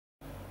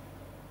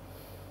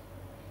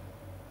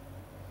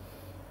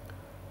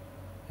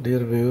Dear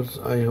viewers,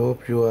 I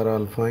hope you are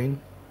all fine.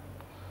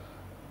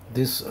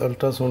 This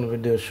ultrasound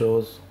video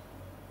shows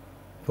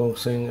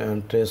focusing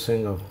and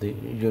tracing of the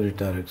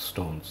ureteric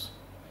stones.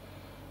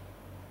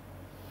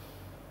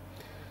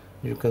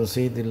 You can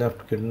see the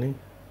left kidney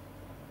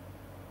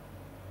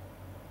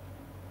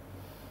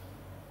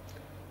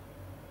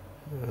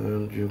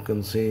and you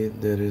can see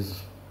there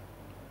is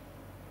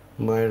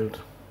mild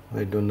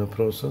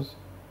hydronephrosis.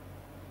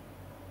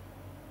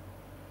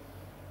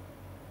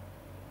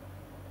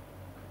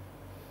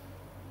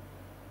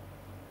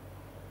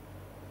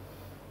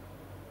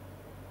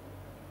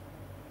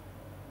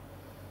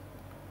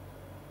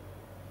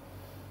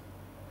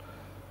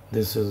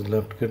 This is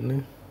left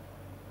kidney.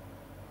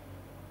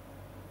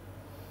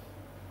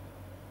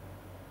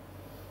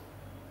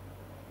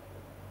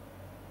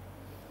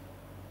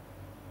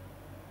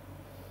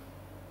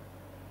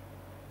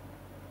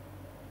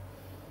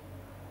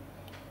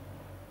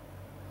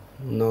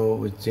 Now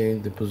we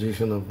change the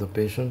position of the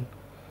patient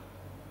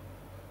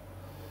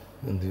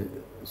in the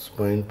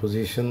spine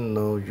position.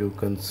 Now you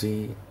can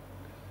see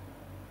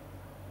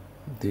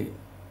the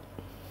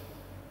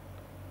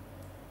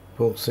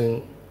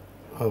focusing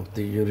of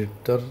the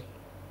ureter.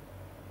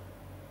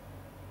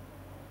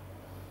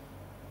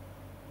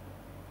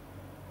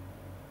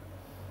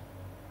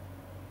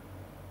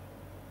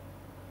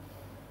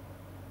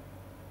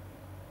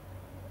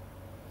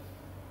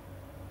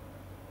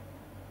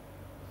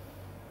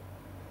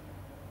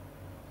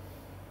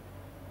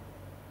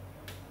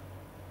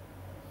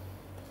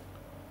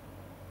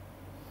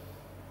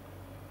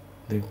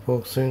 The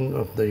focusing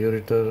of the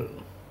ureter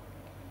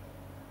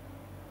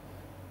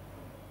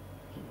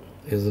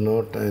is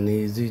not an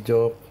easy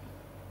job.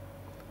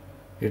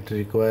 It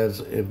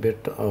requires a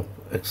bit of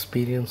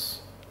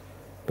experience,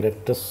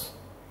 practice.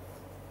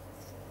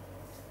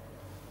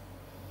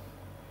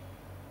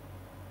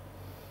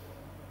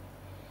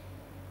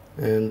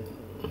 And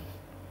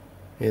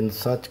in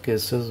such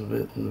cases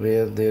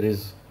where there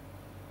is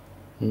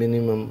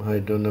minimum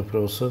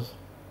hydronephrosis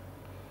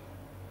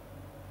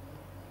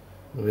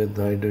with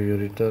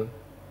hydroureter,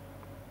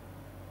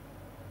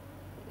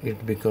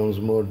 it becomes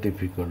more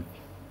difficult.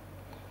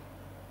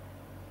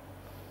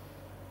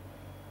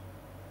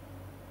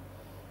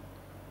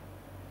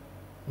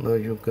 Now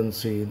you can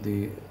see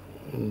the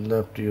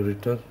left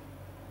ureter.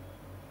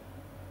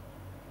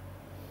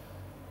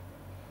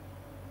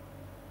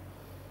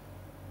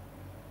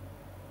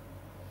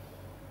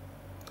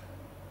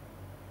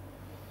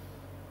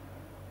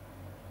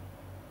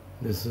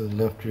 This is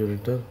left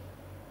ureter.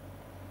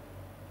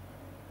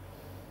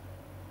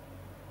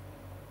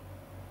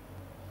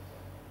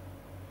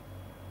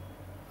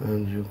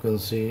 And you can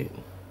see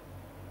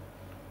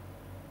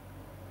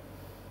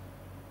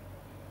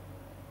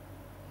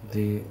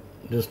the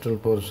distal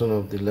portion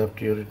of the left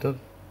ureter,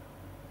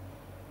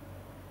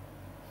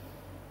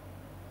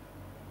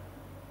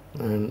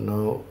 and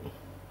now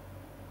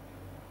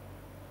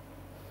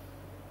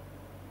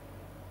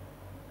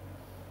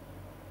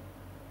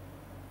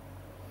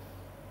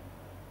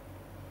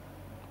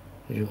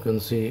you can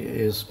see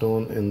a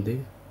stone in the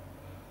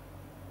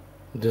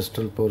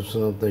distal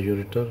portion of the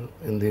ureter,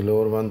 in the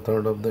lower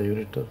 1/3 of the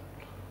ureter.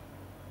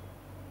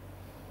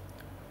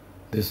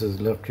 This is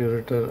left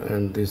ureter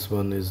and this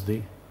one is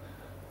the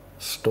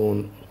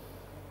stone.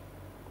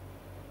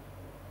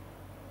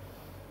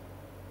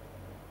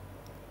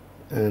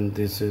 And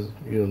this is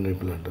urinary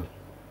bladder.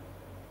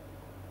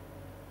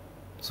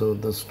 So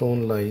the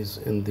stone lies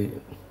in the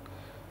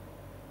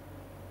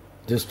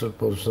distal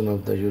portion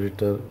of the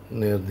ureter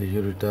near the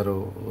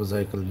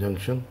uretero-vesical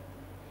junction.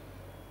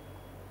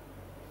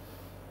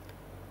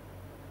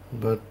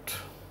 But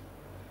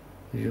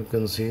you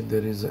can see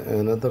there is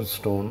another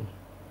stone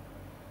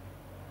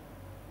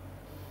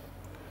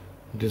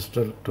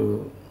distal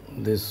to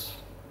this,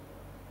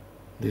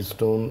 the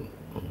stone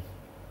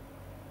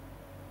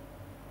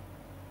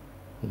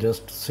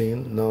just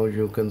seen. Now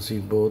you can see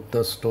both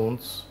the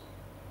stones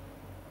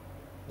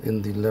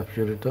in the left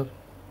ureter.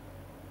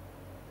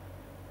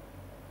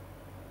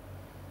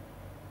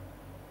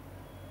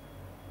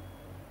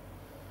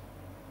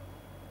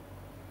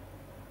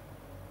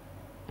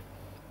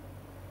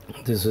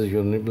 This is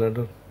urinary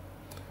bladder.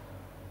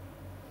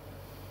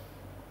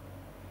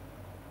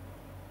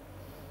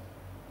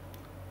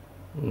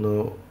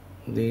 Now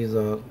these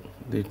are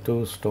the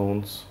two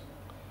stones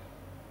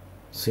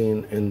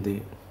seen in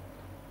the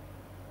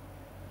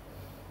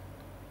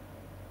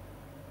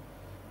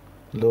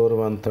lower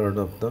 1/3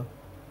 of the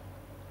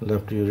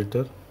left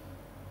ureter.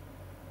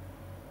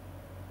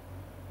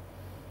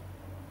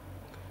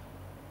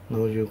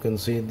 Now you can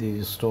see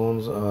the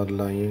stones are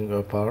lying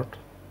apart.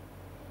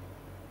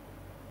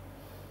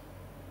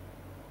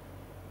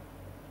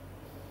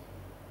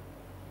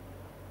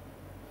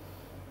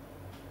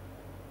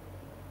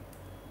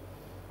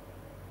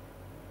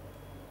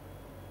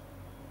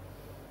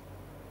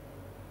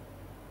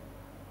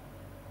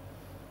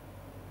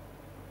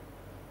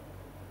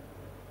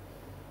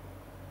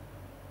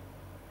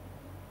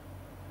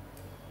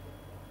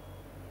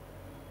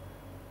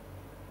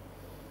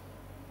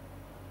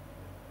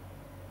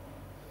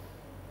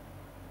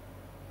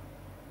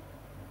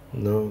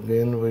 Now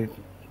again we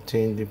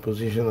change the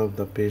position of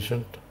the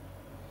patient,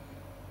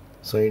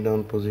 side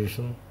down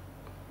position,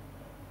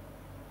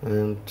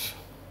 and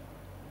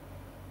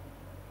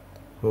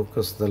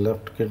focus the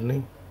left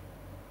kidney.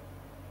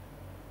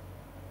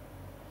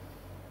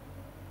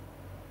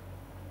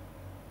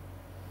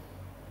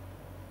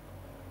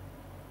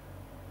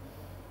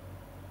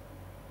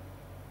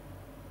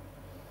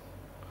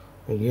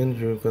 Again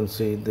you can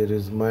see there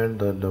is mild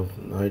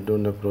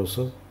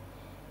hydronephrosis,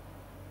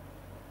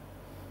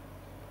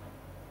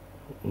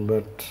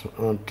 but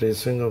on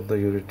tracing of the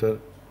ureter,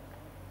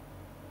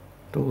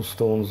 2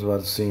 stones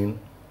were seen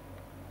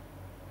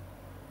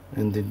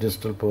in the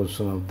distal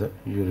portion of the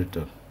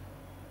ureter.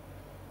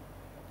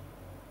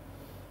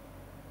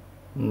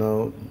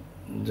 Now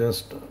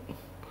just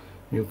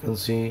you can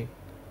see,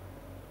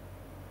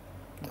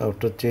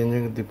 after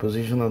changing the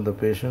position of the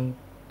patient,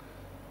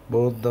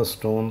 both the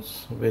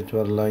stones which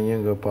were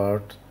lying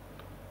apart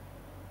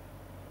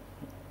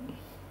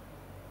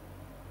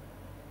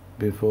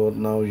before,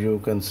 now you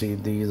can see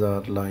these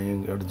are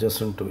lying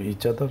adjacent to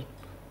each other.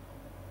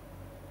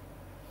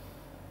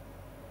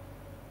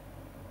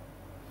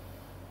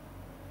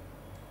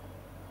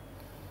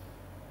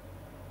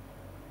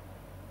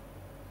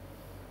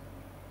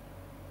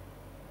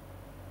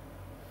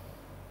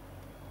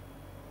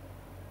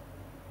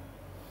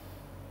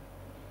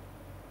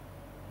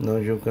 Now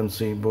you can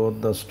see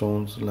both the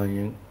stones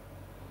lying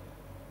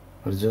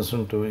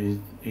adjacent to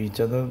each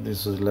other.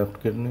 This is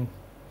left kidney,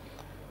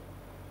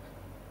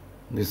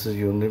 this is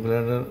urinary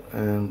bladder,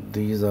 and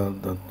these are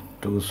the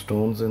 2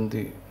 stones in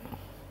the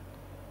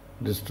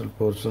distal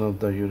portion of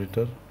the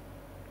ureter.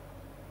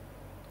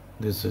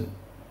 This is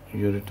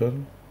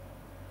ureter.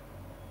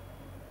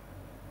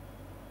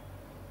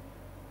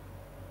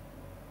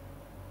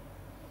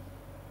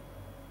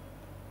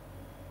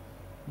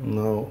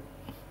 Now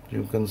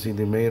you can see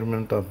the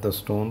measurement of the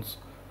stones.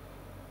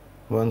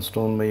 One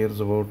stone measures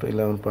about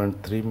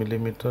 11.3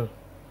 millimeter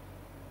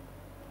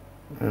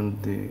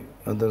and the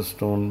other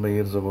stone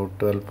measures about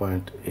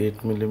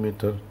 12.8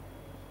 millimeter.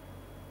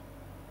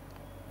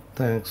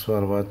 Thanks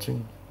for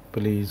watching.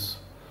 Please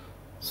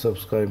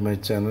subscribe my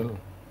channel,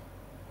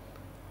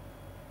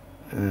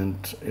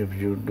 and if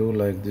you do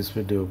like this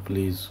video,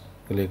 please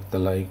click the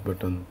like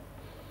button.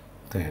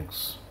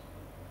 Thanks.